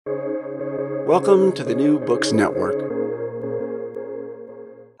Welcome to the New Books Network.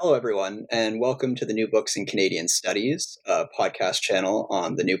 Hello, everyone, and welcome to the New Books in Canadian Studies, a podcast channel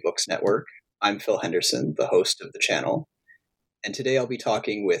on the New Books Network. I'm Phil Henderson, the host of the channel, and today I'll be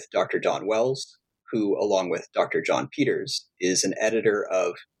talking with Dr. Don Wells, who, along with Dr. John Peters, is an editor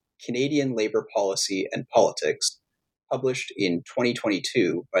of Canadian Labour Policy and Politics, published in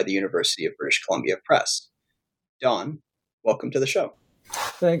 2022 by the University of British Columbia Press. Don, welcome to the show.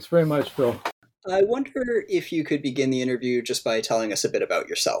 Thanks very much, Phil. I wonder if you could begin the interview just by telling us a bit about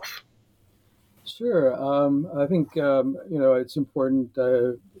yourself. Sure. I think, it's important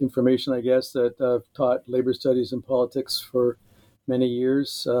information, I guess, that I've taught labor studies and politics for many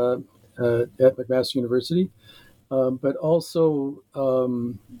years at McMaster University. But also,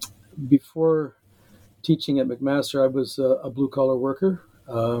 before teaching at McMaster, I was a blue-collar worker.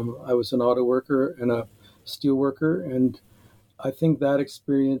 I was an auto worker and a steel worker, and I think that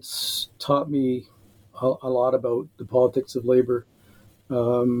experience taught me a lot about the politics of labor.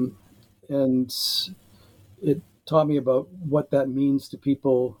 And it taught me about what that means to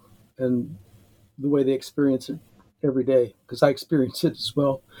people and the way they experience it every day, because I experience it as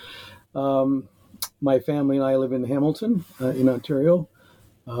well. My family and I live in Hamilton, in Ontario.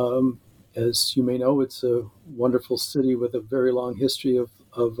 As you may know, it's a wonderful city with a very long history of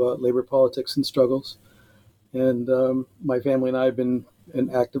labor politics and struggles. And my family and I have been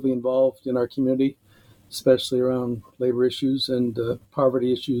actively involved in our community, especially around labor issues and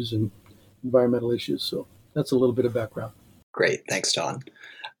poverty issues and environmental issues. So that's a little bit of background. Great. Thanks, Don.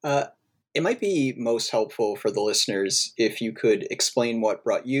 It might be most helpful for the listeners if you could explain what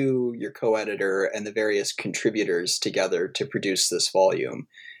brought you, your co-editor, and the various contributors together to produce this volume.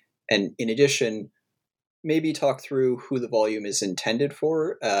 And in addition, maybe talk through who the volume is intended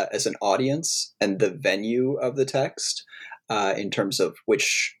for as an audience and the venue of the text in terms of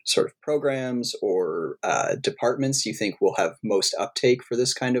which sort of programs or departments you think will have most uptake for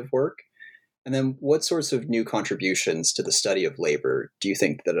this kind of work. And then what sorts of new contributions to the study of labor do you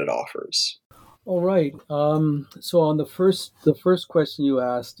think that it offers? All right. So on the first question you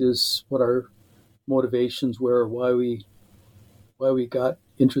asked is what our motivations were, why we got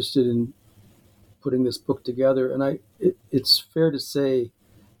interested in putting this book together. And it's fair to say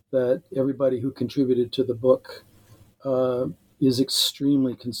that everybody who contributed to the book is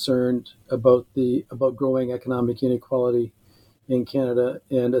extremely concerned about growing economic inequality in Canada,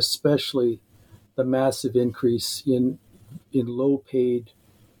 and especially the massive increase in low-paid,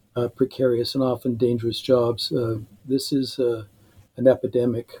 precarious, and often dangerous jobs. This is an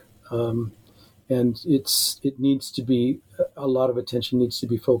epidemic, and it needs to be a lot of attention needs to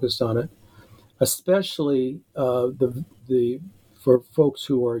be focused on it. Especially for folks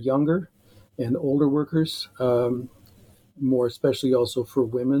who are younger and older workers, more especially also for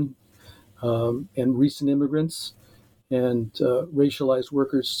women and recent immigrants and racialized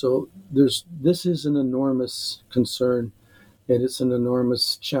workers. So this is an enormous concern, and it's an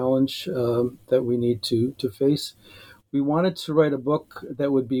enormous challenge that we need to face. We wanted to write a book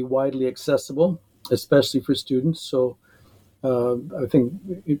that would be widely accessible, especially for students. So I think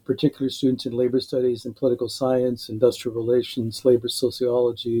in particular students in labor studies and political science, industrial relations, labor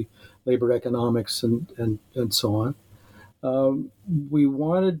sociology, labor economics, and so on. We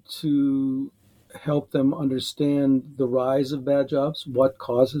wanted to help them understand the rise of bad jobs, what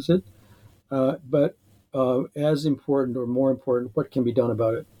causes it, but as important or more important, what can be done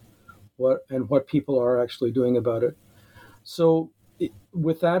about it, what people are actually doing about it. So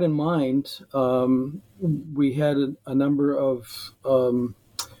with that in mind, we had a number of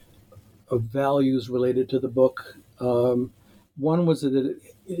values related to the book. One was that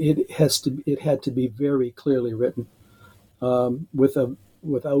it had to be very clearly written, without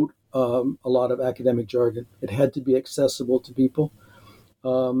a lot of academic jargon. It had to be accessible to people,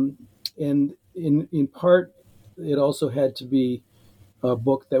 and in part, it also had to be a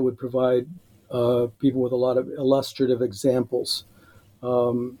book that would provide people with a lot of illustrative examples.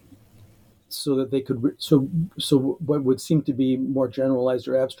 So that they could, so what would seem to be more generalized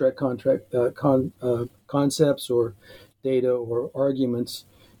or abstract concepts or data or arguments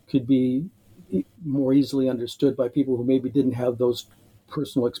could be more easily understood by people who maybe didn't have those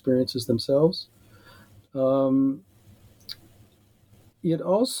personal experiences themselves. It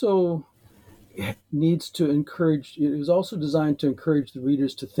also needs to encourage, it was also designed to encourage the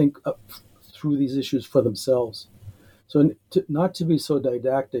readers to think through these issues for themselves. So not to be so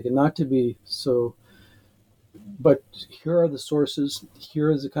didactic and not to be so, but here are the sources, here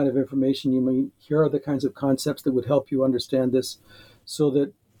is the kind of information you need, here are the kinds of concepts that would help you understand this so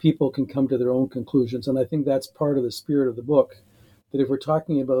that people can come to their own conclusions. And I think that's part of the spirit of the book, that if we're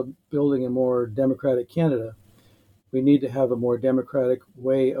talking about building a more democratic Canada, we need to have a more democratic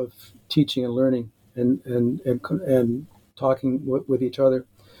way of teaching and learning and talking with each other.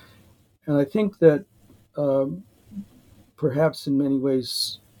 And I think that perhaps in many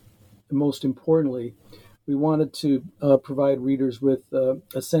ways, most importantly, we wanted to provide readers with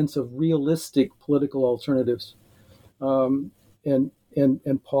a sense of realistic political alternatives um,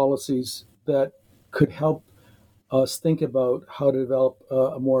 and policies that could help us think about how to develop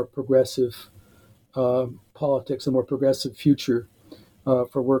a more progressive politics, a more progressive future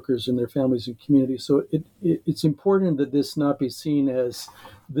for workers and their families and communities. So it's important that this not be seen as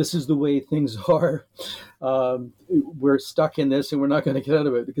this is the way things are. We're stuck in this and we're not going to get out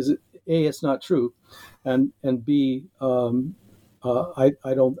of it because A, it's not true, and B, I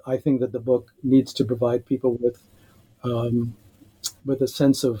think that the book needs to provide people with a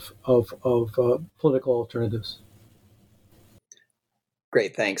sense of political alternatives.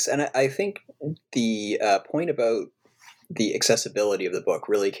 Great, thanks. And I think the point about the accessibility of the book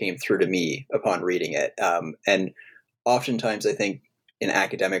really came through to me upon reading it. And oftentimes, I think in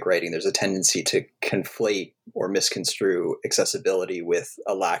academic writing, there's a tendency to conflate or misconstrue accessibility with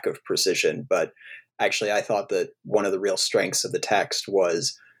a lack of precision. But actually, I thought that one of the real strengths of the text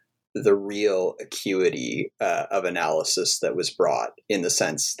was the real acuity of analysis that was brought, in the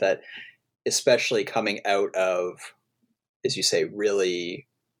sense that, especially coming out of, as you say, really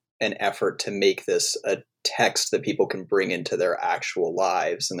an effort to make this a text that people can bring into their actual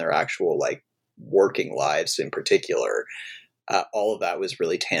lives and their actual working lives in particular, all of that was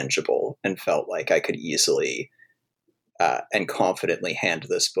really tangible and felt like I could easily and confidently hand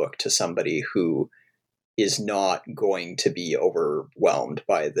this book to somebody who is not going to be overwhelmed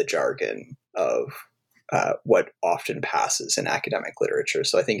by the jargon of what often passes in academic literature.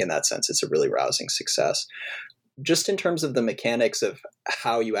 So I think in that sense, it's a really rousing success. Just in terms of the mechanics of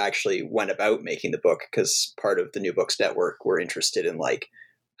how you actually went about making the book, because part of the New Books Network, we're interested in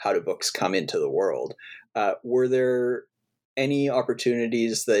how do books come into the world. Were there any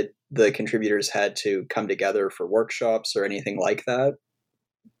opportunities that the contributors had to come together for workshops or anything like that?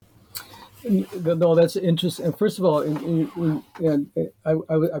 No, that's interesting. First of all, and I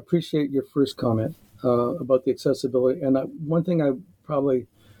appreciate your first comment about the accessibility. And one thing I probably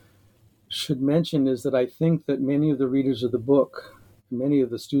should mention is that I think that many of the readers of the book, many of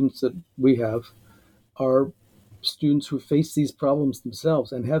the students that we have, are students who face these problems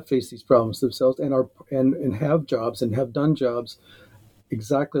themselves and have faced these problems themselves and have jobs and have done jobs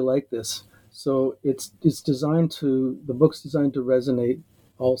exactly like this. So the book's designed to resonate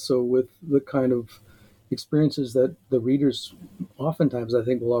also with the kind of experiences that the readers oftentimes I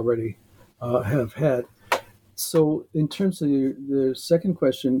think will already have had. So in terms of the second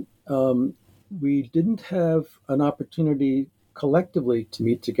question, we didn't have an opportunity collectively to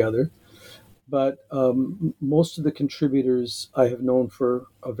meet together, but most of the contributors I have known for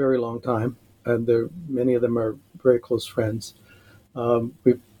a very long time, and many of them are very close friends.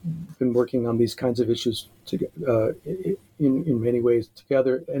 We've been working on these kinds of issues in many ways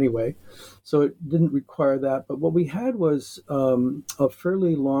together anyway, so it didn't require that. But what we had was a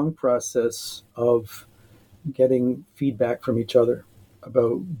fairly long process of getting feedback from each other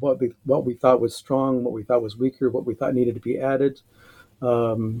about what we thought was strong, what we thought was weaker, what we thought needed to be added,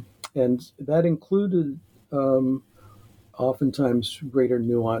 and that included oftentimes greater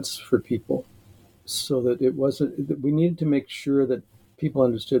nuance for people, so that it wasn't that we needed to make sure that people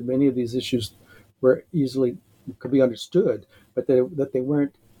understood many of these issues could be understood, but that they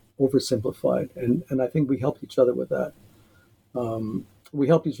weren't oversimplified. And I think we helped each other with that. We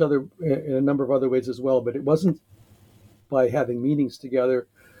helped each other in a number of other ways as well, but it wasn't by having meetings together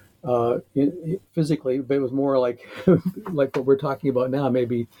physically, but it was more like like what we're talking about now,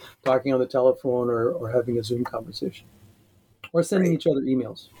 maybe talking on the telephone or having a Zoom conversation or sending each other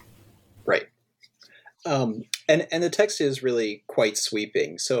emails. Right. And the text is really quite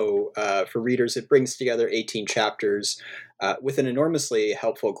sweeping. So for readers, it brings together 18 chapters with an enormously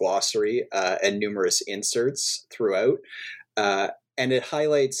helpful glossary and numerous inserts throughout. And it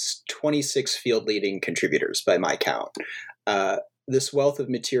highlights 26 field-leading contributors by my count. This wealth of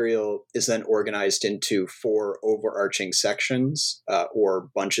material is then organized into 4 overarching sections or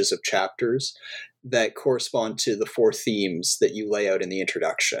bunches of chapters that correspond to the 4 themes that you lay out in the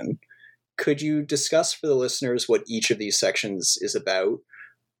introduction. Could you discuss for the listeners what each of these sections is about,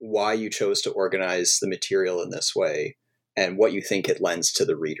 why you chose to organize the material in this way, and what you think it lends to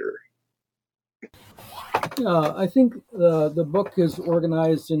the reader? I think the book is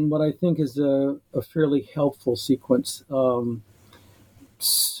organized in what I think is a fairly helpful sequence.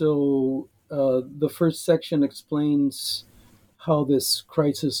 So the first section explains how this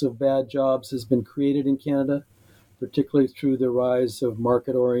crisis of bad jobs has been created in Canada, particularly through the rise of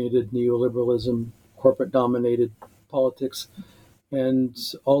market-oriented neoliberalism, corporate-dominated politics, and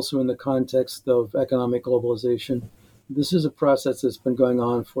also in the context of economic globalization. This is a process that's been going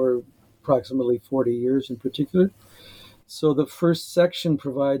on for approximately 40 years in particular. So the first section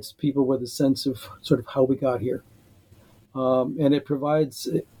provides people with a sense of sort of how we got here. And it provides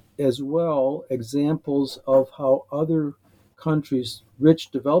as well examples of how other countries,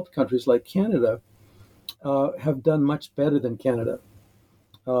 rich developed countries like Canada, have done much better than Canada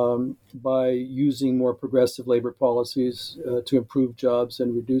by using more progressive labor policies to improve jobs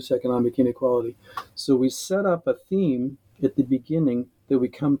and reduce economic inequality. So we set up a theme at the beginning that we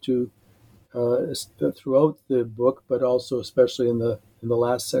come to throughout the book, but also especially in the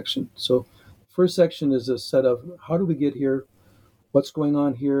last section. So, the first section is a set of how do we get here, what's going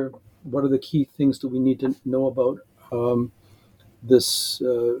on here, what are the key things that we need to know about this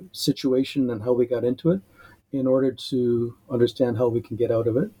situation and how we got into it, in order to understand how we can get out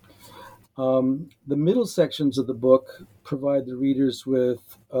of it. The middle sections of the book provide the readers with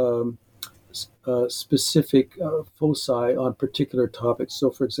specific foci on particular topics.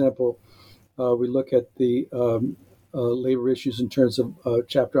 So, for example, we look at the labor issues in terms of a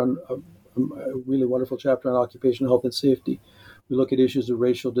really wonderful chapter on occupational health and safety. We look at issues of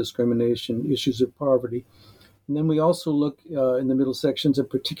racial discrimination, issues of poverty. And then we also look in the middle sections at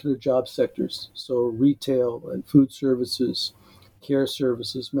particular job sectors, so retail and food services, care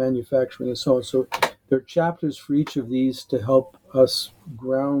services, manufacturing, and so on. So there are chapters for each of these to help us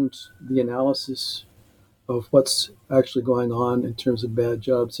ground the analysis of what's actually going on in terms of bad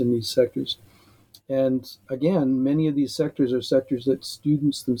jobs in these sectors. And again, many of these sectors are sectors that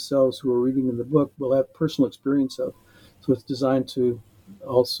students themselves who are reading in the book will have personal experience of. So it's designed to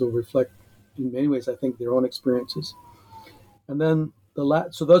also reflect, in many ways, I think, their own experiences. And then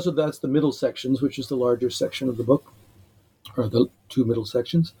that's the middle sections, which is the larger section of the book, or the two middle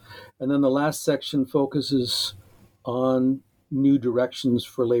sections. And then the last section focuses on new directions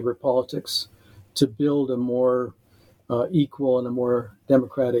for labor politics to build a more equal and a more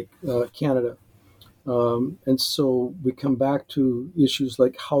democratic Canada. And so we come back to issues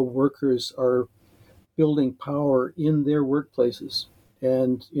like how workers are building power in their workplaces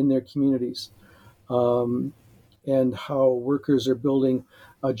and in their communities, and how workers are building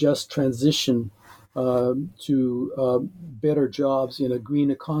a just transition to better jobs in a green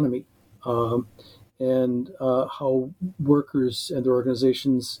economy, and how workers and their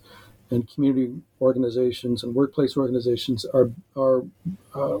organizations and community organizations and workplace organizations are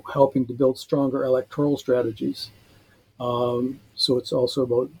helping to build stronger electoral strategies. So it's also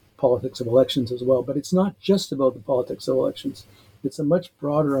about politics of elections as well. But it's not just about the politics of elections. It's a much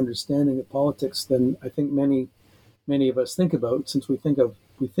broader understanding of politics than I think many of us think about, since we think of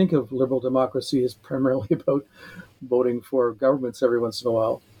liberal democracy as primarily about voting for governments every once in a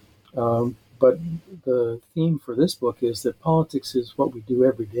while. But the theme for this book is that politics is what we do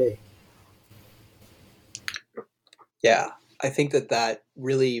every day. Yeah, I think that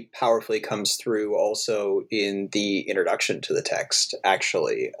really powerfully comes through also in the introduction to the text,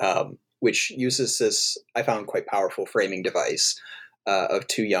 actually, which uses this, I found, quite powerful framing device of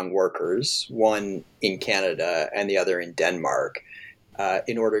two young workers, one in Canada and the other in Denmark,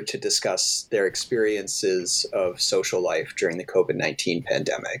 in order to discuss their experiences of social life during the COVID-19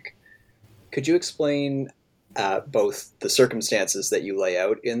 pandemic. Could you explain both the circumstances that you lay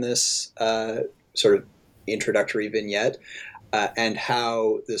out in this sort of introductory vignette, and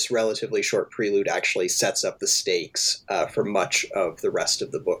how this relatively short prelude actually sets up the stakes for much of the rest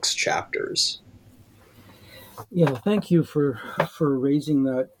of the book's chapters? Yeah, thank you for raising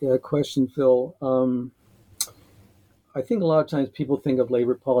that question, Phil. I think a lot of times people think of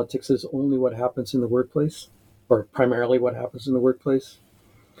labor politics as only what happens in the workplace, or primarily what happens in the workplace.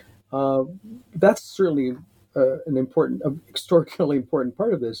 That's certainly an extraordinarily important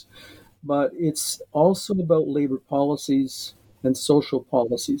part of this. But it's also about labor policies and social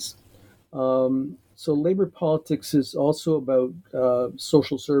policies. So labor politics is also about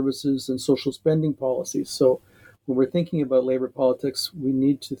social services and social spending policies. So when we're thinking about labor politics, we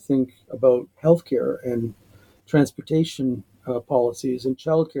need to think about healthcare and transportation policies and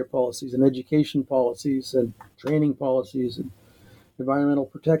childcare policies and education policies and training policies and environmental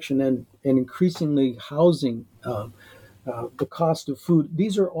protection and increasingly housing. The cost of food.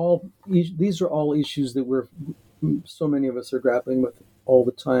 These are all issues that so many of us are grappling with all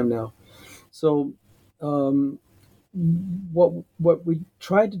the time now. So, what we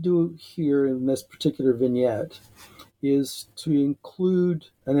tried to do here in this particular vignette is to include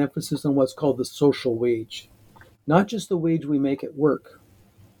an emphasis on what's called the social wage. not just the wage we make at work,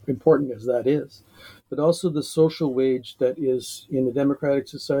 important as that is, but also the social wage that is in a democratic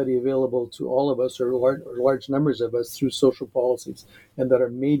society available to all of us or large numbers of us through social policies, and that are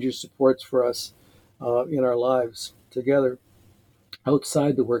major supports for us in our lives together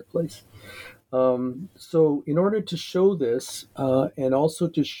outside the workplace. So, in order to show this, and also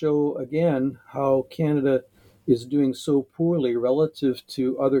to show again how Canada is doing so poorly relative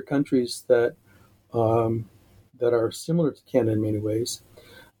to other countries um, that are similar to Canada in many ways,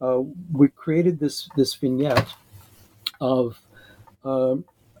 we created this vignette of um,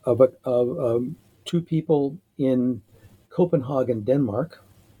 two people in Copenhagen, Denmark,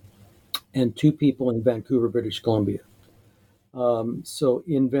 and two people in Vancouver, British Columbia. So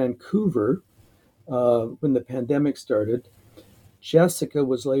in Vancouver, when the pandemic started, Jessica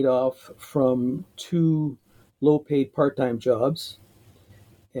was laid off from two low-paid part-time jobs,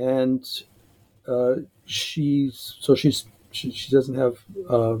 and uh, she doesn't have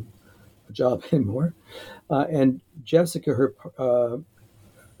a job anymore. And Jessica, her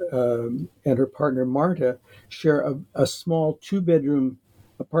and her partner Marta share a small two-bedroom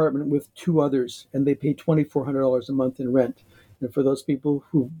apartment with two others, and they pay $2,400 a month in rent. And for those people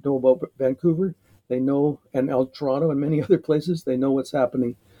who know about Vancouver, they know, and Toronto and many other places, they know what's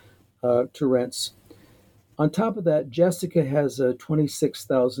happening to rents. On top of that, Jessica has a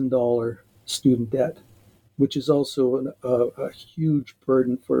 $26,000 student debt, which is also a huge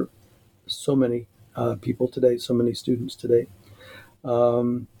burden for so many people today, so many students today.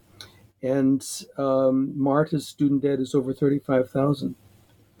 Um, and Marta's student debt is over 35,000.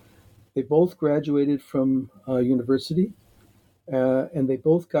 They both graduated from university, and they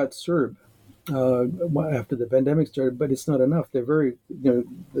both got CERB after the pandemic started. But it's not enough. They're very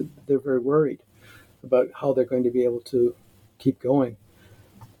worried about how they're going to be able to keep going.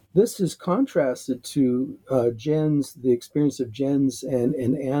 This is contrasted to the experience of Jens and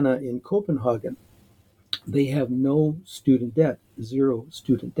Anna in Copenhagen. They have no student debt, zero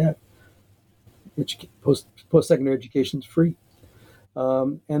student debt. Post-secondary education is free,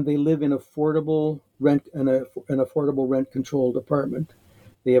 and they live in an affordable rent-controlled apartment.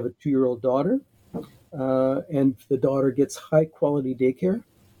 They have a 2-year-old daughter, and the daughter gets high-quality daycare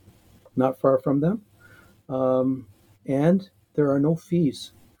not far from them, and there are no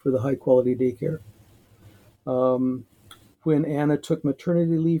fees for the high-quality daycare. When Anna took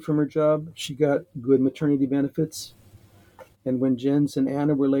maternity leave from her job, she got good maternity benefits. And when Jens and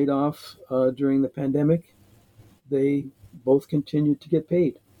Anna were laid off during the pandemic, they both continued to get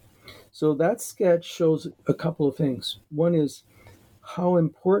paid. So that sketch shows a couple of things. One is how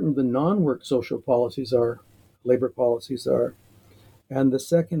important the non-work social policies are, labor policies are. And the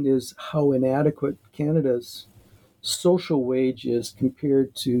second is how inadequate Canada's social wage is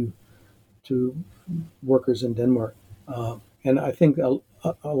compared to workers in Denmark. And I think a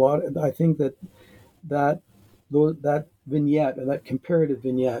lot. I think that that vignette, that comparative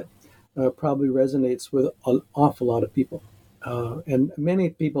vignette, probably resonates with an awful lot of people, and many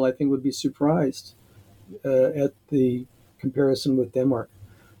people I think would be surprised at the comparison with Denmark,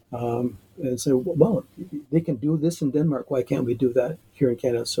 and say, well, they can do this in Denmark. Why can't we do that here in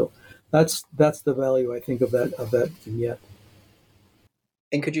Canada? So that's the value I think of that vignette.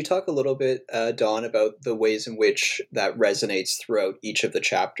 And could you talk a little bit, Don, about the ways in which that resonates throughout each of the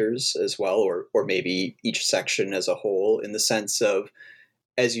chapters as well, or maybe each section as a whole, in the sense of,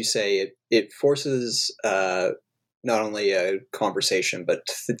 as you say, it forces not only a conversation, but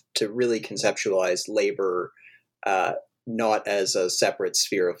to really conceptualize labor not as a separate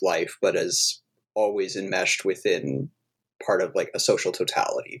sphere of life, but as always enmeshed within part of like a social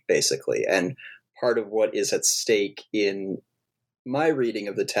totality, basically. And part of what is at stake in my reading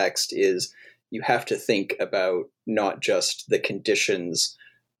of the text is you have to think about not just the conditions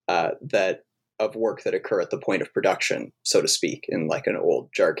that of work that occur at the point of production, so to speak, in like an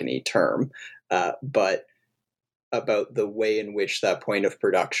old jargony term, but about the way in which that point of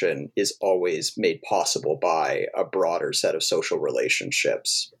production is always made possible by a broader set of social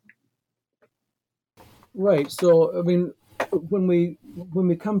relationships. Right. So, I mean, when we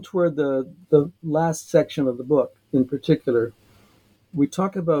come toward the last section of the book, in particular, we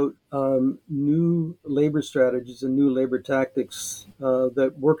talk about new labor strategies and new labor tactics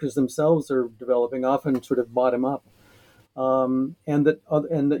that workers themselves are developing, often sort of bottom up, and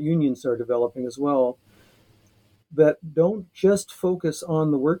that unions are developing as well. That don't just focus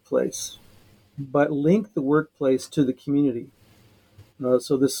on the workplace, but link the workplace to the community.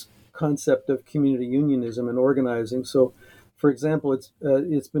 So this concept of community unionism and organizing. So, for example,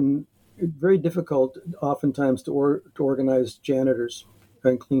 it's been very difficult oftentimes to organize janitors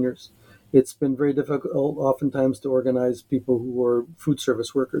and cleaners, it's been very difficult oftentimes to organize people who are food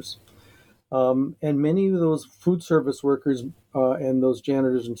service workers. And many of those food service workers and those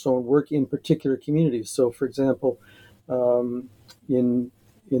janitors and so on work in particular communities. So, for example, in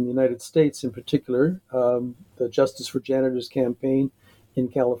the United States in particular, the Justice for Janitors campaign in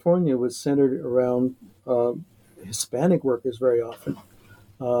California was centered around Hispanic workers very often.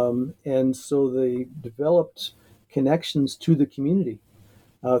 And so they developed connections to the community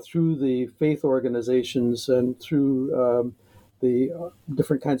through the faith organizations and through the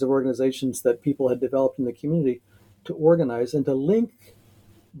different kinds of organizations that people had developed in the community to organize and to link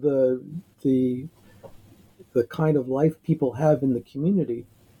the the the kind of life people have in the community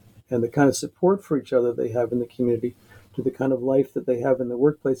and the kind of support for each other they have in the community to the kind of life that they have in the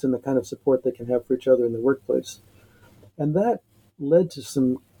workplace and the kind of support they can have for each other in the workplace. And that led to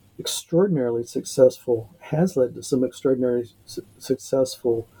some has led to some extraordinarily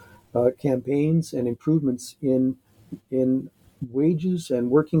successful campaigns and improvements in wages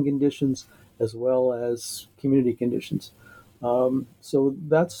and working conditions as well as community conditions. So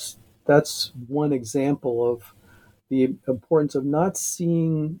that's one example of the importance of not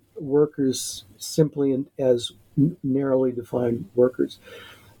seeing workers simply as narrowly defined workers.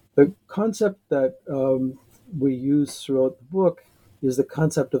 The concept that we use throughout the book is the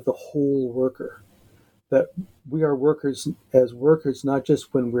concept of the whole worker. That we are workers as workers, not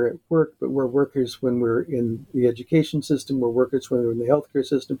just when we're at work, but we're workers when we're in the education system, we're workers when we're in the healthcare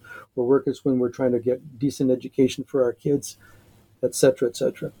system, we're workers when we're trying to get decent education for our kids, et cetera, et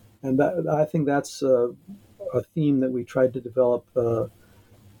cetera. And that, I think that's a theme that we tried to develop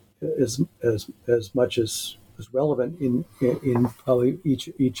as much as relevant in probably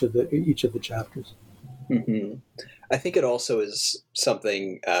each of the chapters. Mm-hmm. I think it also is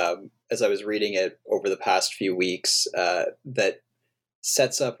something, as I was reading it over the past few weeks, that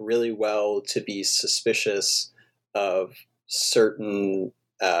sets up really well to be suspicious of certain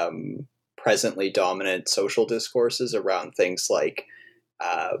presently dominant social discourses around things like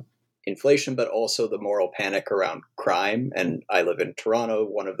inflation, but also the moral panic around crime. And I live in Toronto.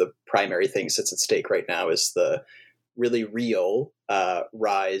 One of the primary things that's at stake right now is the really real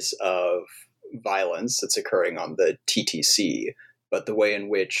rise of violence that's occurring on the TTC, but the way in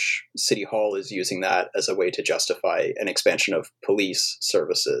which City Hall is using that as a way to justify an expansion of police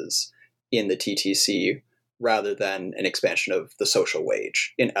services in the TTC rather than an expansion of the social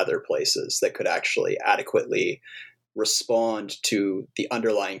wage in other places that could actually adequately respond to the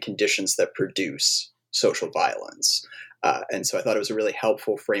underlying conditions that produce social violence. And so I thought it was a really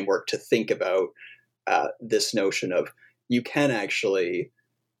helpful framework to think about this notion of you can actually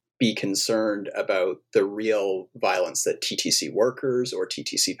be concerned about the real violence that TTC workers or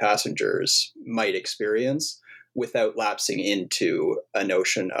TTC passengers might experience without lapsing into a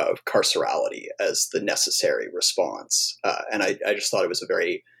notion of carcerality as the necessary response. And I just thought it was a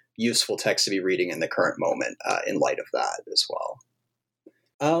very useful text to be reading in the current moment in light of that as well.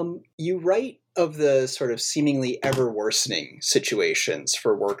 You write of the sort of seemingly ever worsening situations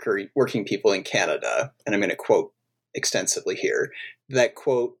for working people in Canada, and I'm going to quote extensively here, that,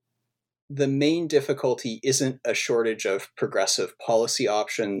 quote, the main difficulty isn't a shortage of progressive policy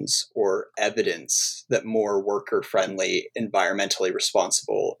options or evidence that more worker-friendly, environmentally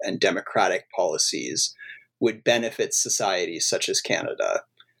responsible, and democratic policies would benefit societies such as Canada.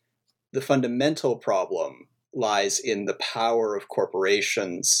 The fundamental problem lies in the power of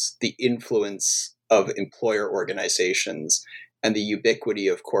corporations, the influence of employer organizations, and the ubiquity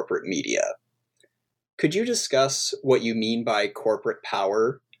of corporate media. Could you discuss what you mean by corporate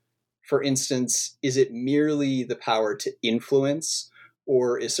power? For instance, is it merely the power to influence,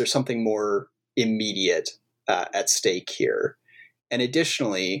 or is there something more immediate at stake here? And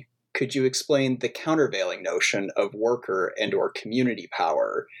additionally, could you explain the countervailing notion of worker and or community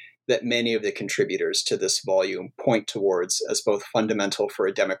power that many of the contributors to this volume point towards as both fundamental for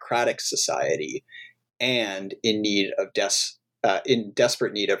a democratic society and in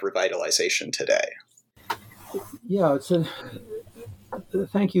desperate need of revitalization today? Yeah,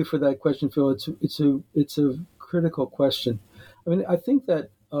 thank you for that question, Phil. It's a critical question. I mean, I think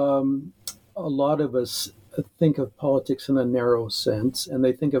that a lot of us think of politics in a narrow sense, and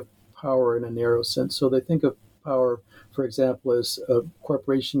they think of power in a narrow sense. So they think of power, for example, as a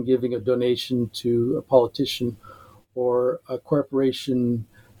corporation giving a donation to a politician, or a corporation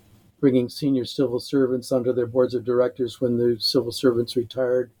bringing senior civil servants onto their boards of directors when the civil servants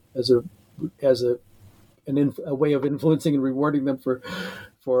retired as a way of influencing and rewarding them for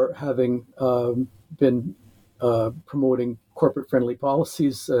having been promoting corporate-friendly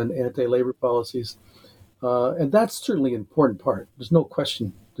policies and anti-labor policies. And that's certainly an important part. There's no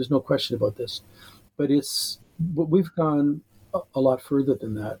question There's no question about this. But we've gone a lot further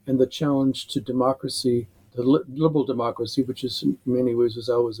than that. And the challenge to democracy, the liberal democracy, which is in many ways was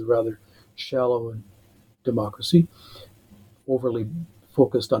always a rather shallow democracy, overly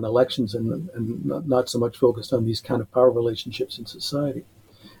focused on elections and not so much focused on these kind of power relationships in society.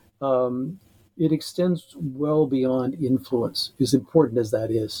 It extends well beyond influence, as important as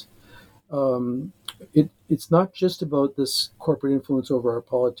that is. It's not just about this corporate influence over our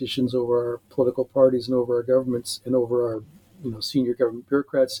politicians, over our political parties, and over our governments, and over our senior government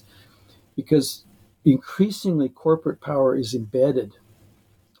bureaucrats, because increasingly corporate power is embedded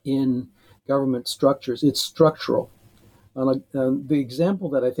in government structures. It's structural. The example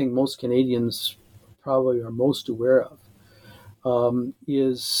that I think most Canadians probably are most aware of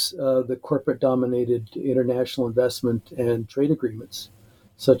is the corporate-dominated international investment and trade agreements,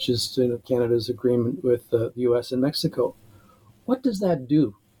 such as Canada's agreement with the U.S. and Mexico. What does that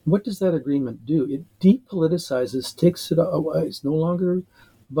do? What does that agreement do? It depoliticizes, takes it away. It's no longer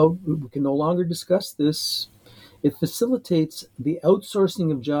about, we can no longer discuss this. It facilitates the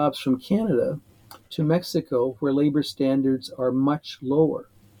outsourcing of jobs from Canada to Mexico, where labor standards are much lower,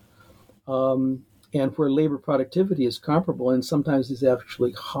 and where labor productivity is comparable and sometimes is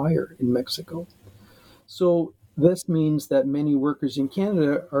actually higher in Mexico. So this means that many workers in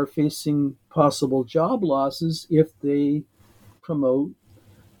Canada are facing possible job losses if they promote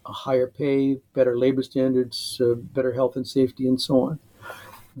a higher pay, better labor standards, better health and safety, and so on.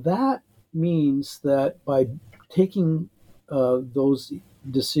 That means that by taking those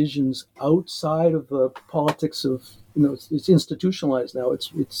decisions outside of the politics of, it's institutionalized now.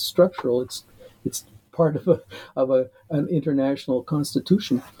 It's structural. It's part of an international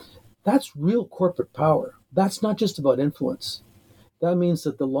constitution. That's real corporate power. That's not just about influence. That means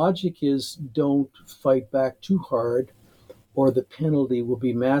that the logic is don't fight back too hard, or the penalty will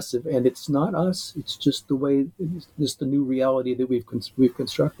be massive. And it's not us. It's just the way. It's the new reality that we've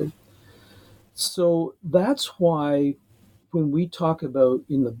constructed. So that's why, when we talk about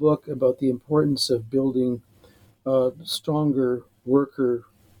in the book about the importance of building stronger worker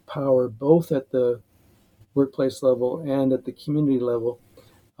power, both at the workplace level and at the community level,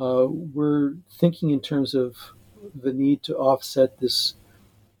 we're thinking in terms of the need to offset this.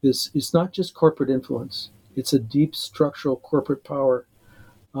 It's not just corporate influence. It's a deep structural corporate power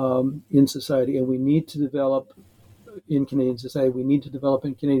in society, and we need to develop in Canadian society.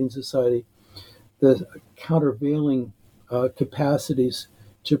 The countervailing capacities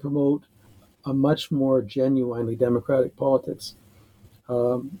to promote a much more genuinely democratic politics.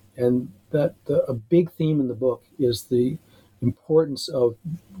 And that a big theme in the book is the importance of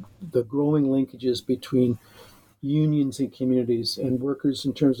the growing linkages between unions and communities, and workers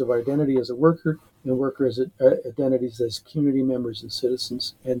in terms of identity as a worker, and workers' identities as community members and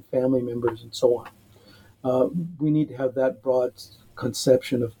citizens and family members and so on. We need to have that broad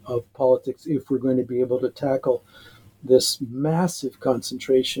conception of politics if we're going to be able to tackle this massive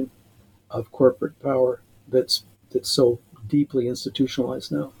concentration of corporate power that's so deeply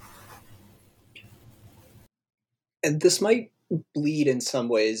institutionalized now. And this might bleed in some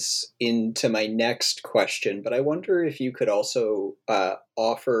ways into my next question, but I wonder if you could also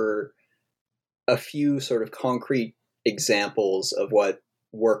offer a few sort of concrete examples of what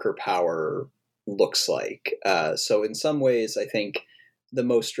worker power looks like. So in some ways, I think the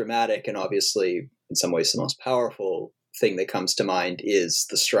most dramatic and obviously in some ways the most powerful thing that comes to mind is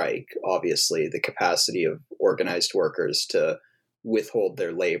the strike, obviously, the capacity of organized workers to withhold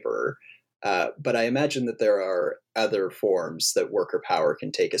their labor. But I imagine that there are other forms that worker power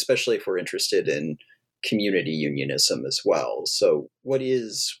can take, especially if we're interested in community unionism as well. So what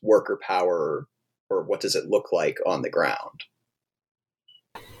is worker power, or what does it look like on the ground?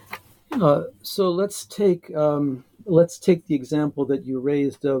 So let's take the example that you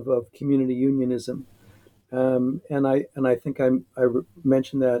raised of community unionism, and I think I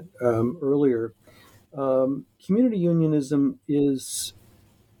mentioned that earlier. Community unionism is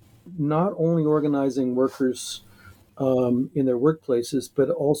not only organizing workers in their workplaces, but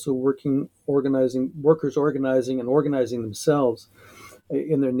also organizing themselves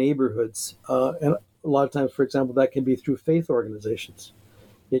in their neighborhoods. And a lot of times, for example, that can be through faith organizations.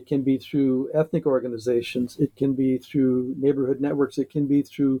 It can be through ethnic organizations. It can be through neighborhood networks. It can be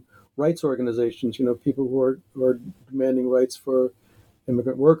through rights organizations, people who are demanding rights for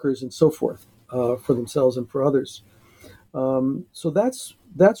immigrant workers and so forth, for themselves and for others. So that's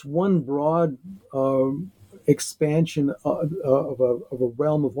one broad expansion of a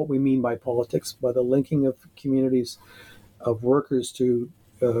realm of what we mean by politics, by the linking of communities of workers to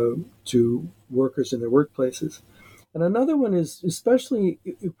workers in their workplaces. And another one is especially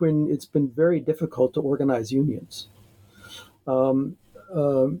when it's been very difficult to organize unions. Um,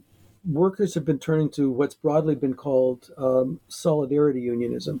 um, Workers have been turning to what's broadly been called solidarity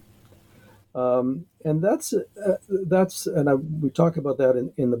unionism. And we talk about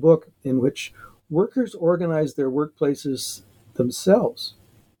that in the book, in which workers organize their workplaces themselves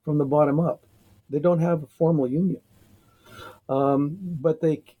from the bottom up. They don't have a formal union, but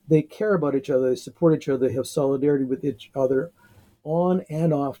they care about each other. They support each other. They have solidarity with each other on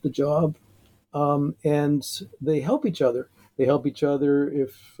and off the job, and they help each other. They help each other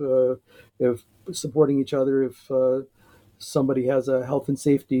if supporting each other if somebody has a health and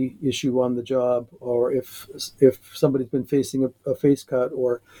safety issue on the job, or if somebody's been facing a face cut,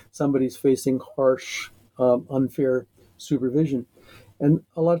 or somebody's facing harsh, unfair supervision. And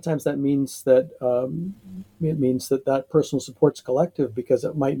a lot of times that means that personal support's collective, because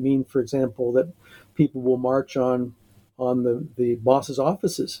it might mean, for example, that people will march on the boss's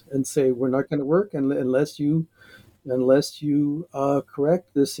offices and say, we're not going to work unless you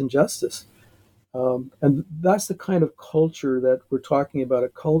correct this injustice. And that's the kind of culture that we're talking about, a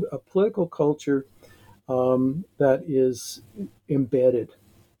political culture that is embedded.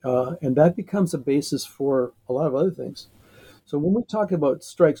 And that becomes a basis for a lot of other things. So when we talk about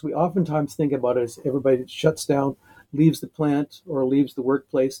strikes, we oftentimes think about it as everybody shuts down, leaves the plant or leaves the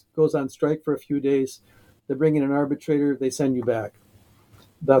workplace, goes on strike for a few days. They bring in an arbitrator, they send you back.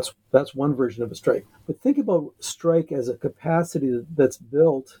 That's one version of a strike. But think about strike as a capacity that's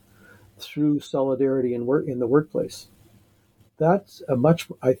built through solidarity and work in the workplace. That's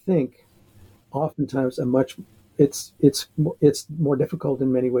I think, oftentimes it's more difficult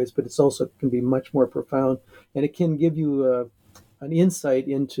in many ways, but it's also can be much more profound, and it can give you an insight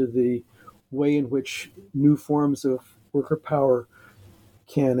into the way in which new forms of worker power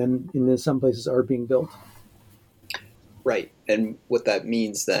can and in some places are being built. Right. And what that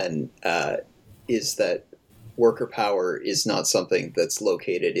means then is that worker power is not something that's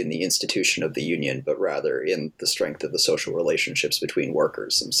located in the institution of the union, but rather in the strength of the social relationships between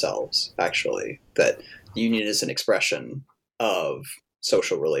workers themselves, actually. That the union is an expression of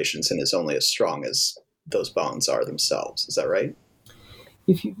social relations and is only as strong as those bonds are themselves. Is that right?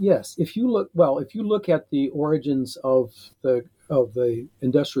 If you look at the origins of the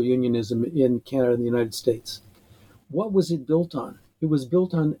industrial unionism in Canada and the United States, what was it built on? It was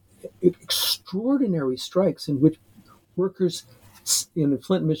built on extraordinary strikes in which workers in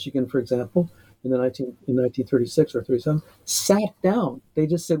Flint, Michigan, for example, in 1936 or 37, sat down. They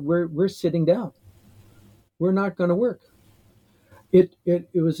just said, "We're sitting down. We're not going to work." It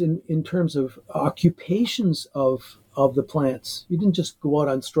was in terms of occupations of the plants. You didn't just go out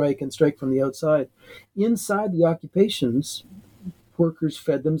on strike and strike from the outside. Inside the occupations, workers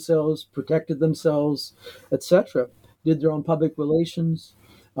fed themselves, protected themselves, etc. Did their own public relations.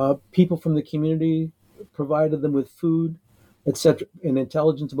 People from the community provided them with food, etc., and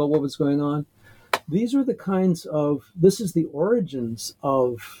intelligence about what was going on. These are the kinds of. This is the origins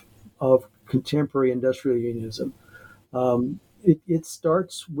of contemporary industrial unionism. It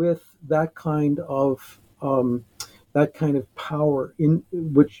starts with that kind of power, in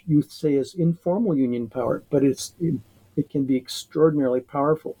which you say is informal union power, but it can be extraordinarily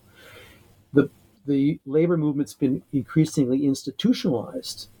powerful. The labor movement's been increasingly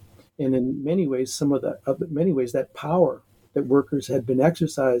institutionalized, and in many ways, that power that workers had been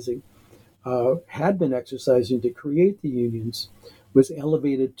exercising to create the unions was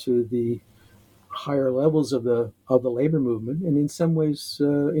elevated to the higher levels of the labor movement, and in some ways,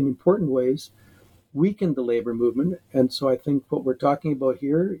 in important ways, weakened the labor movement. And so I think what we're talking about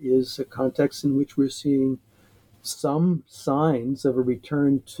here is a context in which we're seeing some signs of a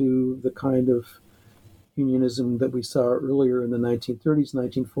return to the kind of unionism that we saw earlier in the 1930s,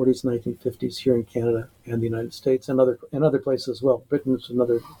 1940s, 1950s here in Canada and the United States and other places as well. Britain is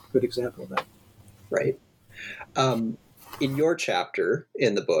another good example of that. Right. In your chapter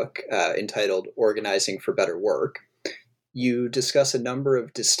in the book entitled Organizing for Better Work, you discuss a number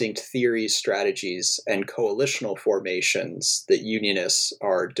of distinct theories, strategies, and coalitional formations that unionists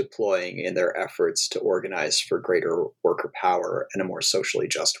are deploying in their efforts to organize for greater worker power and a more socially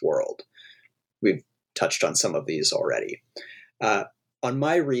just world. We've touched on some of these already. On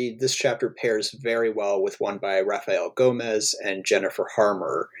my read, this chapter pairs very well with one by Rafael Gomez and Jennifer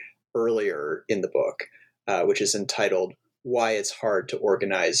Harmer earlier in the book, which is entitled Why It's Hard to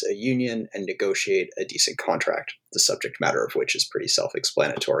Organize a Union and Negotiate a Decent Contract, the subject matter of which is pretty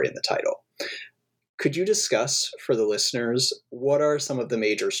self-explanatory in the title. Could you discuss for the listeners what are some of the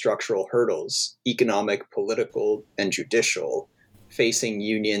major structural hurdles, economic, political, and judicial, facing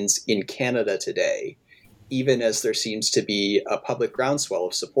unions in Canada today, even as there seems to be a public groundswell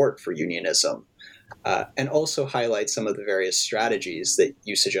of support for unionism, and also highlight some of the various strategies that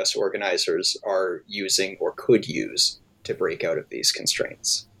you suggest organizers are using or could use to break out of these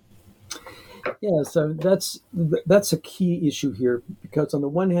constraints. Yeah, so that's a key issue here, because on the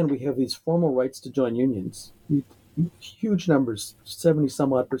one hand we have these formal rights to join unions. Huge numbers, 70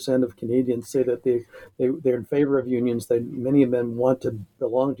 some odd percent of Canadians say that they're in favor of unions. Many of them want to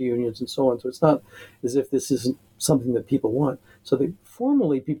belong to unions and so on. So it's not as if this isn't something that people want. So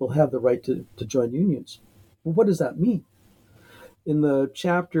formally people have the right to join unions. Well, what does that mean? In the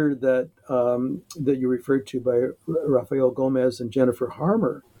chapter that you referred to by Rafael Gomez and Jennifer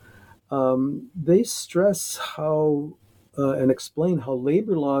Harmer, they stress how and explain how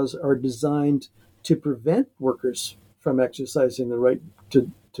labor laws are designed to prevent workers from exercising the right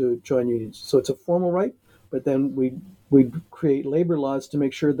to join unions. So it's a formal right, but then we create labor laws to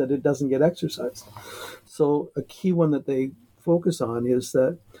make sure that it doesn't get exercised. So a key one that they focus on is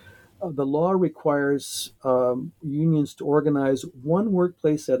that the law requires unions to organize one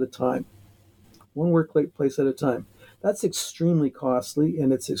workplace at a time. One workplace at a time. That's extremely costly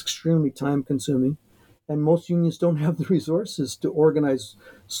and it's extremely time consuming. And most unions don't have the resources to organize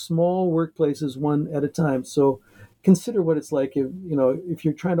small workplaces one at a time. So consider what it's like if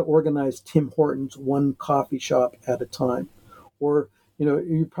you're trying to organize Tim Hortons one coffee shop at a time. Or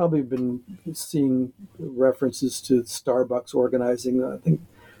you've probably been seeing references to Starbucks organizing, I think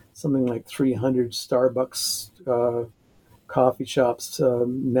something like 300 Starbucks coffee shops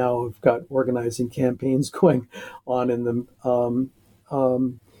now have got organizing campaigns going on in them.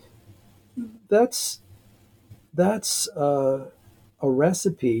 That's a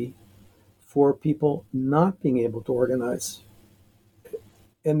recipe for people not being able to organize,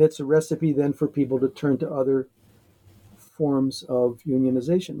 and it's a recipe then for people to turn to other forms of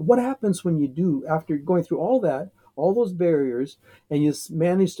unionization. What happens when you do, after going through all those barriers, and you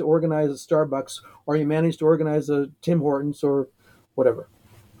manage to organize a Starbucks or you manage to organize a Tim Hortons or whatever?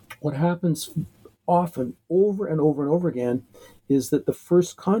 What happens often, over and over and over again, is that the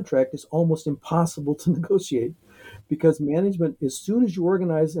first contract is almost impossible to negotiate, because management, as soon as you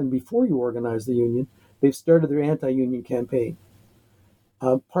organize and before you organize the union, they've started their anti-union campaign.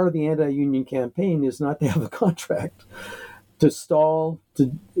 Part of the anti-union campaign is not to have a contract, to stall,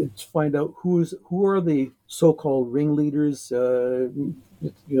 to find out who are the so-called ringleaders,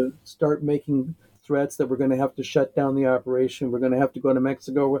 start making threats that we're going to have to shut down the operation, we're going to have to go to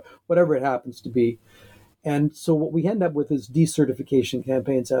Mexico, whatever it happens to be. And so what we end up with is decertification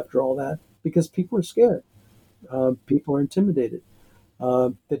campaigns after all that, because people are scared. People are intimidated.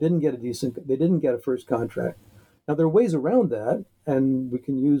 They didn't get a first contract. Now, there are ways around that, and we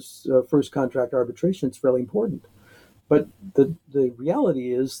can use first contract arbitration. It's fairly important. But the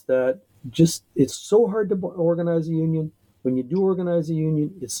reality is that it's so hard to organize a union. When you do organize a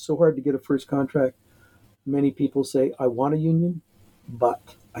union, it's so hard to get a first contract. Many people say, I want a union,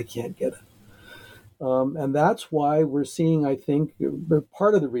 but I can't get it. And that's why we're seeing, I think,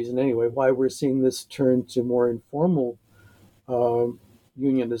 part of the reason anyway, why we're seeing this turn to more informal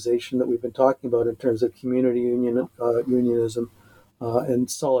unionization that we've been talking about in terms of community unionism and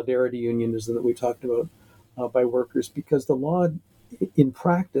solidarity unionism that we talked about by workers, because the law in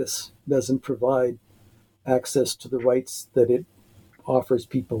practice doesn't provide access to the rights that it offers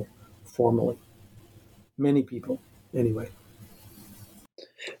people formally. Many people, anyway.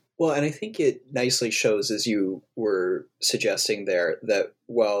 Well, and I think it nicely shows, as you were suggesting there, that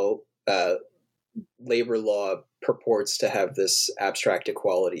while labor law purports to have this abstract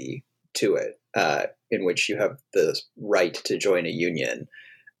equality to it, in which you have the right to join a union,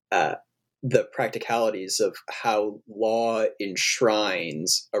 the practicalities of how law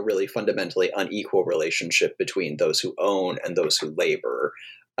enshrines a really fundamentally unequal relationship between those who own and those who labor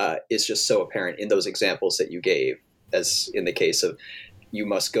is just so apparent in those examples that you gave, as in the case of you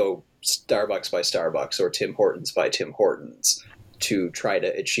must go Starbucks by Starbucks or Tim Hortons by Tim Hortons to try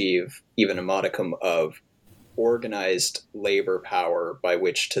to achieve even a modicum of organized labor power by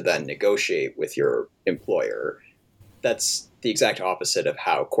which to then negotiate with your employer. That's the exact opposite of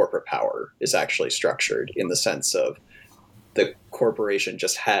how corporate power is actually structured, in the sense of the corporation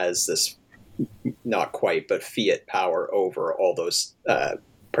just has this, not quite, but fiat power over all those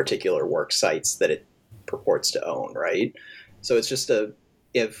particular work sites that it purports to own, right? So it's just a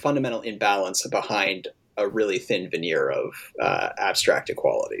fundamental imbalance behind a really thin veneer of abstract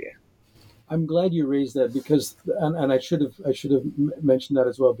equality. I'm glad you raised that, because, and I should have mentioned that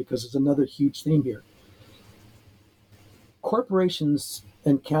as well, because it's another huge theme here. Corporations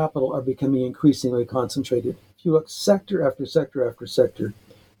and capital are becoming increasingly concentrated. If you look sector after sector after sector,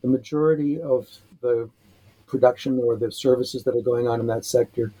 the majority of the production or the services that are going on in that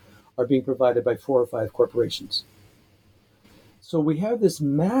sector are being provided by 4 or 5 corporations. So we have this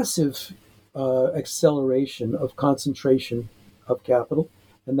massive acceleration of concentration of capital,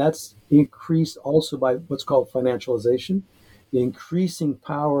 and that's increased also by what's called financialization, the increasing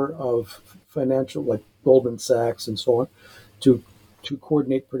power of financial, like Goldman Sachs and so on, to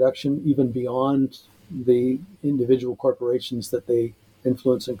coordinate production even beyond the individual corporations that they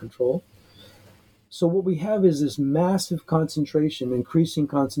influence and control. So what we have is this massive concentration, increasing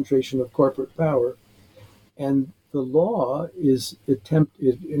concentration of corporate power, and the law is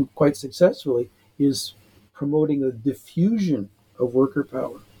and quite successfully, is promoting a diffusion of worker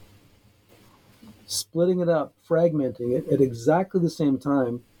power, splitting it up, fragmenting it at exactly the same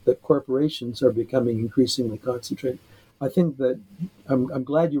time that corporations are becoming increasingly concentrated. I think that I'm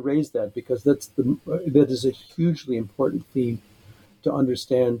glad you raised that, because that is a hugely important theme to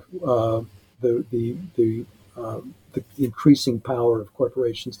understand the increasing power of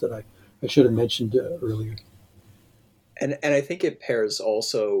corporations that I should have mentioned earlier. And I think it pairs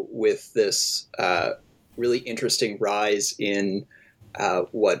also with this really interesting rise in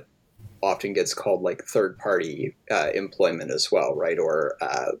what often gets called like third party employment as well, right? Or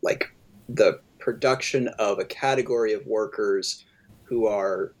like the production of a category of workers who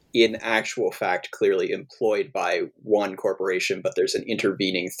are in actual fact clearly employed by one corporation, but there's an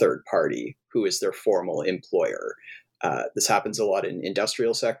intervening third party who is their formal employer. This happens a lot in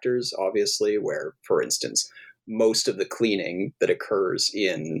industrial sectors, obviously, where, for instance, most of the cleaning that occurs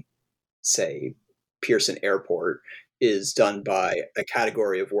in, say, Pearson Airport is done by a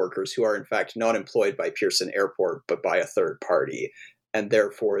category of workers who are in fact not employed by Pearson Airport, but by a third party. And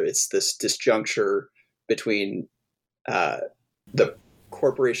therefore, it's this disjuncture between the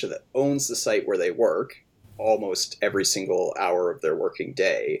corporation that owns the site where they work almost every single hour of their working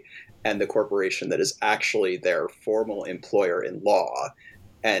day, and the corporation that is actually their formal employer in law.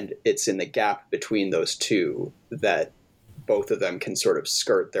 And it's in the gap between those two that both of them can sort of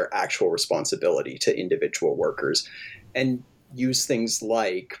skirt their actual responsibility to individual workers and use things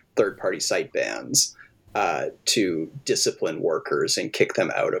like third-party site bans to discipline workers and kick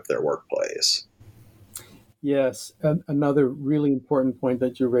them out of their workplace. Yes, another really important point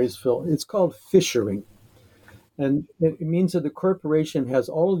that you raised, Phil. It's called fishering. And it means that the corporation has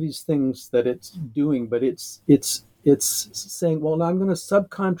all of these things that it's doing, but it's saying, well, I'm going to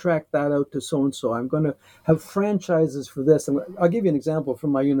subcontract that out to so-and-so. I'm going to have franchises for this. I'll give you an example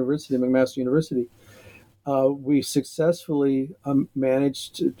from my university, McMaster University. We successfully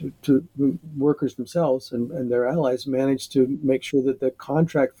managed to workers themselves and their allies managed to make sure that the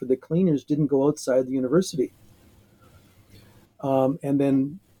contract for the cleaners didn't go outside the university. And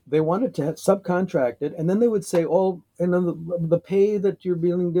then they wanted to subcontract it, and then they would say, "Oh, and then the pay that you're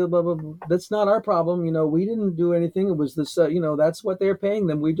billing, blah, blah, blah, that's not our problem. We didn't do anything. It was this, that's what they're paying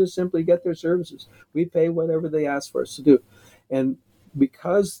them. We just simply get their services. We pay whatever they ask for us to do." And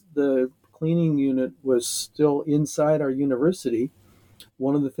because the cleaning unit was still inside our university,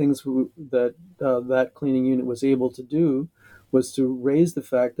 one of the things that cleaning unit was able to do was to raise the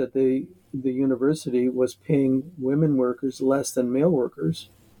fact that the university was paying women workers less than male workers.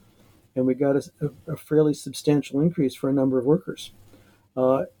 And we got a fairly substantial increase for a number of workers.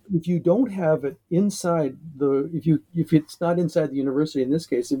 If you don't have it inside if it's not inside the university, in this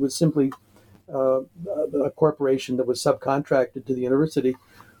case, it was simply a corporation that was subcontracted to the university,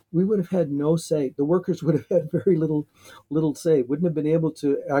 we would have had no say. The workers would have had very little say. Wouldn't have been able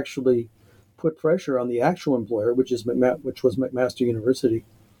to actually put pressure on the actual employer, which was McMaster University,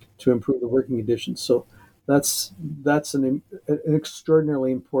 to improve the working conditions. So that's an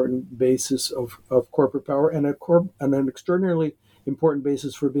extraordinarily important basis of corporate power, and an extraordinarily important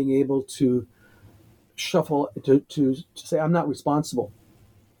basis for being able to shuffle to say, I'm not responsible.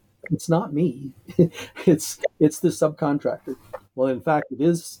 It's not me. it's the subcontractor. Well, in fact, it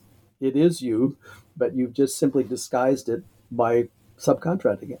is you, but you've just simply disguised it by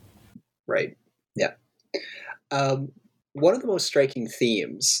subcontracting it. Right. Yeah. One of the most striking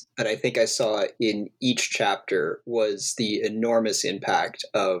themes that I think I saw in each chapter was the enormous impact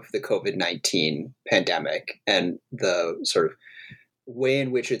of the COVID-19 pandemic and the sort of way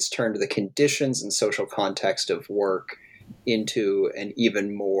in which it's turned the conditions and social context of work into an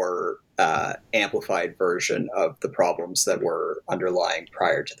even more amplified version of the problems that were underlying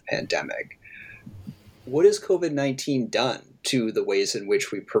prior to the pandemic. What has COVID-19 done to the ways in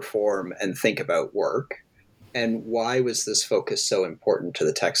which we perform and think about work? And why was this focus so important to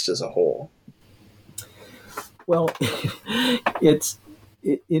the text as a whole? Well, it's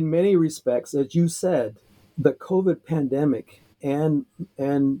in many respects, as you said, the COVID pandemic and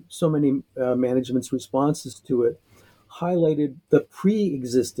so many management's responses to it highlighted the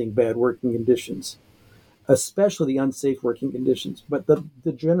pre-existing bad working conditions, especially the unsafe working conditions, but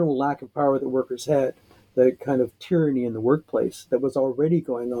the general lack of power that workers had, the kind of tyranny in the workplace that was already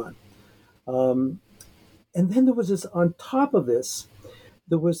going on. And then there was this, on top of this,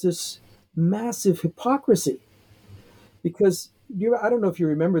 there was this massive hypocrisy because I don't know if you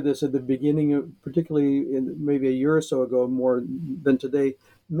remember this at the beginning of, particularly in maybe a year or so ago, more than today,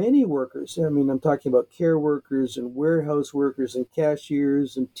 many workers, I mean, I'm talking about care workers and warehouse workers and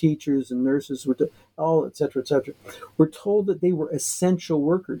cashiers and teachers and nurses, all et cetera, were told that they were essential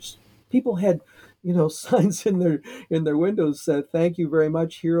workers. People had, signs in their windows said, "Thank you very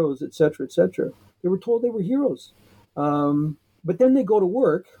much, heroes," et cetera, et cetera. They were told they were heroes. But then they go to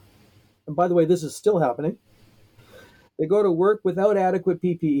work, and by the way, this is still happening. They go to work without adequate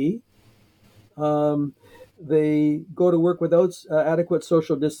PPE. They go to work without adequate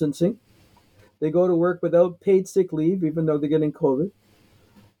social distancing. They go to work without paid sick leave, even though they're getting COVID.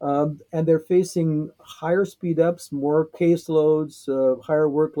 And they're facing higher speed ups, more caseloads, higher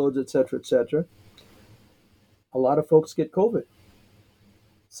workloads, et cetera, et cetera. A lot of folks get COVID.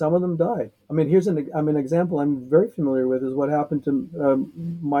 Some of them died. I mean, here's an example I'm very familiar with is what happened to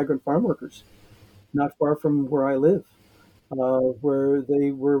migrant farm workers not far from where I live, where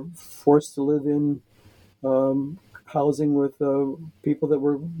they were forced to live in housing with people that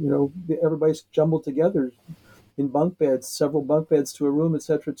were, everybody's jumbled together in bunk beds, several bunk beds to a room, et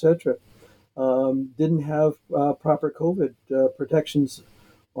cetera, et cetera. Didn't have proper COVID protections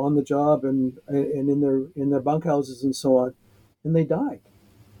on the job and in their bunkhouses and so on, and they died.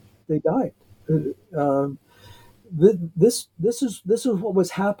 They died. This is what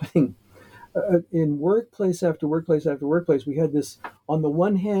was happening in workplace after workplace after workplace. We had this, on the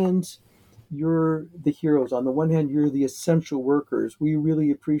one hand, you're the heroes. On the one hand, you're the essential workers. We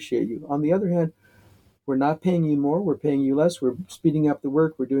really appreciate you. On the other hand, we're not paying you more. We're paying you less. We're speeding up the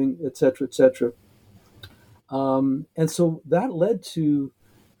work. We're doing et cetera, et cetera. And so that led to,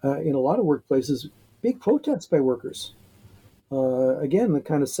 in a lot of workplaces, big protests by workers. Again, the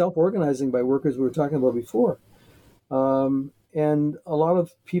kind of self-organizing by workers we were talking about before. And a lot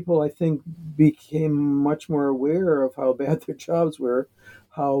of people, I think, became much more aware of how bad their jobs were,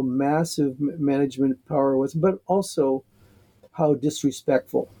 how massive management power was, but also how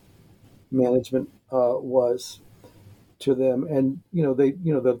disrespectful management was to them. And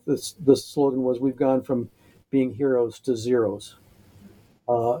the slogan was, "We've gone from being heroes to zeros."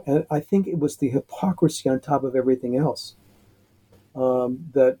 And I think it was the hypocrisy on top of everything else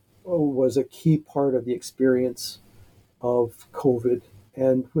that was a key part of the experience of COVID.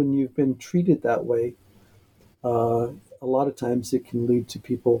 And when you've been treated that way, a lot of times it can lead to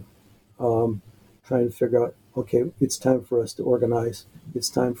people trying to figure out, okay, it's time for us to organize. It's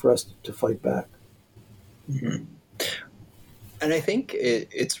time for us to fight back. Mm-hmm. And I think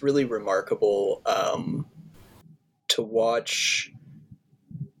it's really remarkable to watch,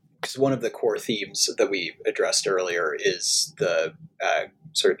 because one of the core themes that we addressed earlier is the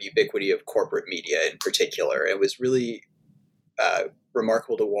sort of ubiquity of corporate media in particular. It was really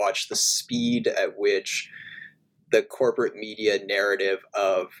remarkable to watch the speed at which the corporate media narrative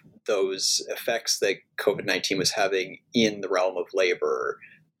of those effects that COVID-19 was having in the realm of labor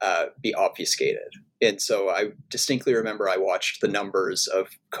be obfuscated. And so I distinctly remember I watched the numbers of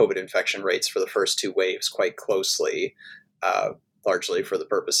COVID infection rates for the first two waves quite closely, largely for the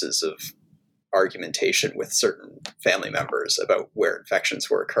purposes of argumentation with certain family members about where infections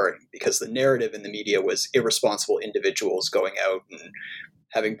were occurring, because the narrative in the media was irresponsible individuals going out and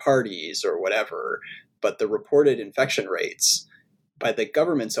having parties or whatever. But the reported infection rates by the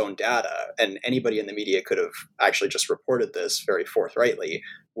government's own data, and anybody in the media could have actually just reported this very forthrightly,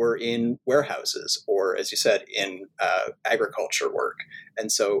 were in warehouses or, as you said, in agriculture work.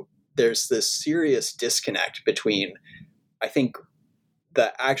 And so there's this serious disconnect between, I think,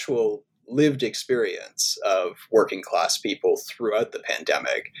 the actual lived experience of working class people throughout the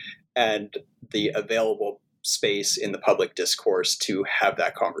pandemic and the available space in the public discourse to have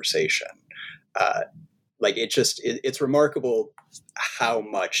that conversation. It's remarkable how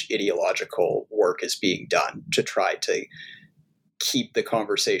much ideological work is being done to try to keep the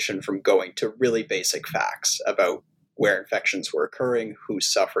conversation from going to really basic facts about where infections were occurring,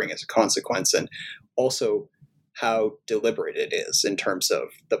 who's suffering as a consequence, and also how deliberate it is in terms of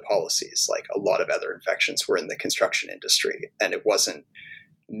the policies. Like, a lot of other infections were in the construction industry, and it wasn't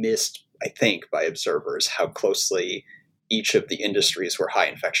missed, I think, by observers how closely each of the industries where high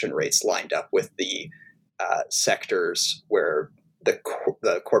infection rates lined up with the sectors where the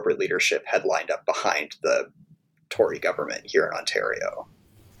corporate leadership had lined up behind the Tory government here in Ontario.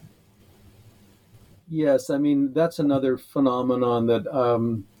 Yes, I mean that's another phenomenon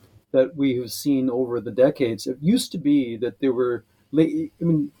that we have seen over the decades. It used to be that there were,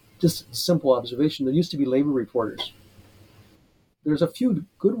 just simple observation. There used to be labor reporters. There's a few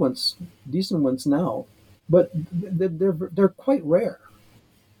good ones, decent ones now, but they're quite rare.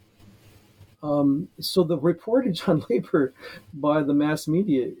 So the reportage on labor by the mass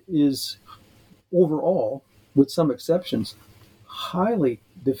media is overall, with some exceptions, highly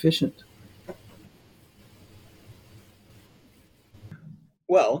deficient.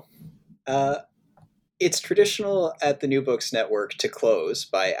 Well, uh, it's traditional at the New Books Network to close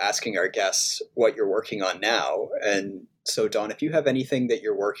by asking our guests what you're working on now. And so, Don, if you have anything that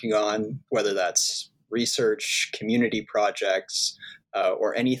you're working on, whether that's research, community projects,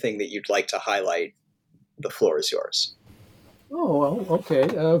 or anything that you'd like to highlight, the floor is yours. Oh, well, okay.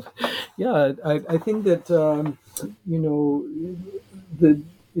 Yeah, I think that that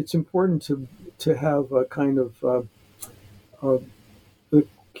it's important to have a kind of the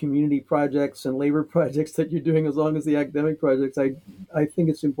community projects and labor projects that you're doing as long as the academic projects. I think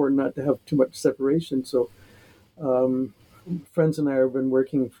it's important not to have too much separation. So um, friends and I have been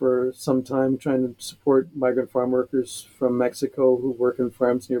working for some time trying to support migrant farm workers from Mexico who work in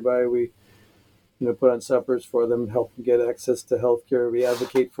farms nearby. We put on suppers for them, help them get access to healthcare. We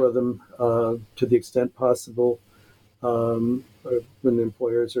advocate for them to the extent possible when the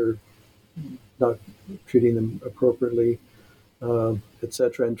employers are not treating them appropriately,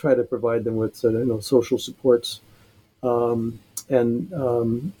 etc., and try to provide them with social supports. And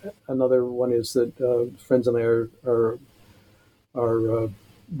another one is that friends and I are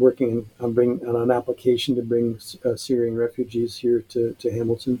working on an application to bring Syrian refugees here to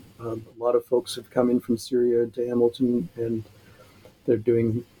Hamilton. A lot of folks have come in from Syria to Hamilton, and they're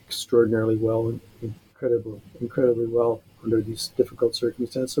doing extraordinarily well and incredibly well under these difficult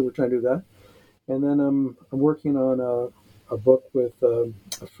circumstances. So we're trying to do that. And then I'm working on a book with a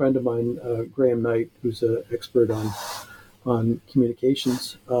friend of mine, Graham Knight, who's an expert on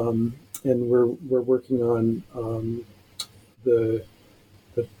communications, and we're working on the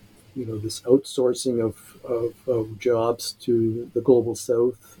this outsourcing of jobs to the global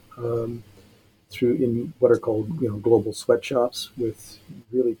south through in what are called global sweatshops with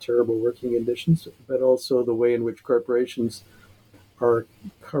really terrible working conditions, but also the way in which corporations are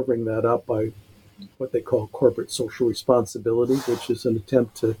covering that up by what they call corporate social responsibility, which is an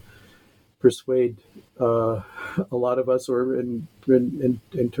attempt to persuade a lot of us, or in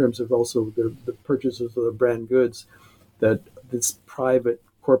terms of also the purchases of the brand goods, that this private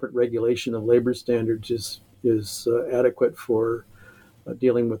corporate regulation of labor standards is adequate for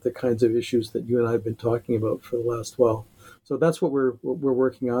dealing with the kinds of issues that you and I have been talking about for the last while. So that's what we're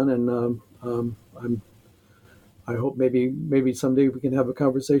working on, and I hope maybe someday we can have a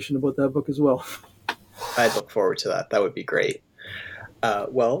conversation about that book as well. I'd look forward to that. That would be great.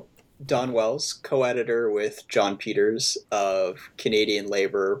 Well, Don Wells, co-editor with John Peters of Canadian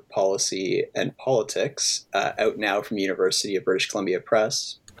Labour, Policy and Politics, out now from University of British Columbia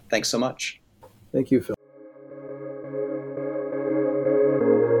Press. Thanks so much. Thank you, Phil.